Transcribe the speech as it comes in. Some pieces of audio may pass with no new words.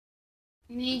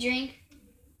You need a drink?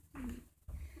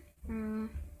 Nah,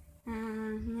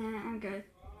 I'm good.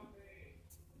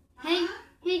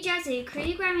 Hey, Jesse, could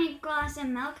you grab me a glass of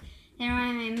milk? They don't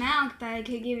have any milk, but I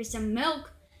could give you some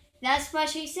milk. That's what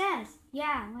she says.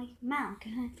 Yeah, like milk.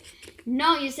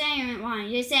 No, you're saying it wrong.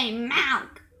 You're saying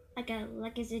milk,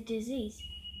 like it's a disease.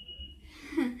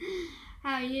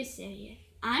 How you say it?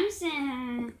 I'm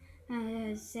saying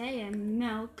say it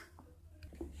milk.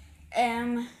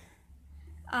 MILK.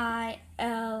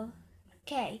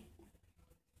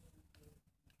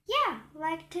 Yeah,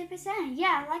 like 2%.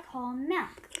 Yeah, like whole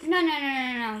milk.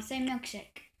 No. Say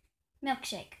milkshake.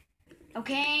 Milkshake.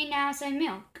 Okay, now say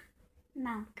milk.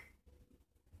 Milk.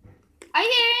 Are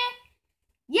you hearing it?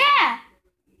 Yeah!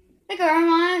 The girl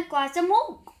wants a glass of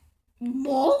milk.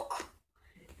 Milk?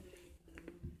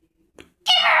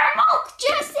 Give her milk,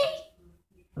 Jessie!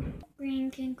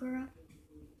 Green King Girl.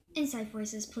 Inside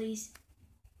voices, please.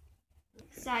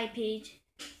 Side page.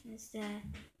 It's the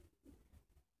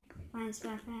Find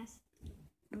spell fast.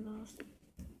 I'm lost.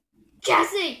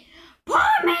 Jessie!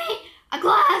 Pour me a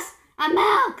glass of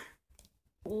milk!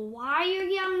 Why are you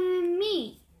yelling at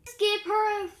me? Just give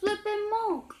her a flippin'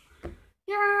 milk.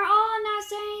 You're all not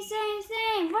saying the same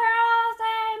thing. We're all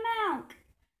saying milk.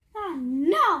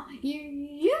 No,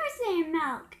 you're saying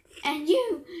milk. And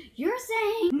you're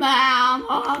saying milk.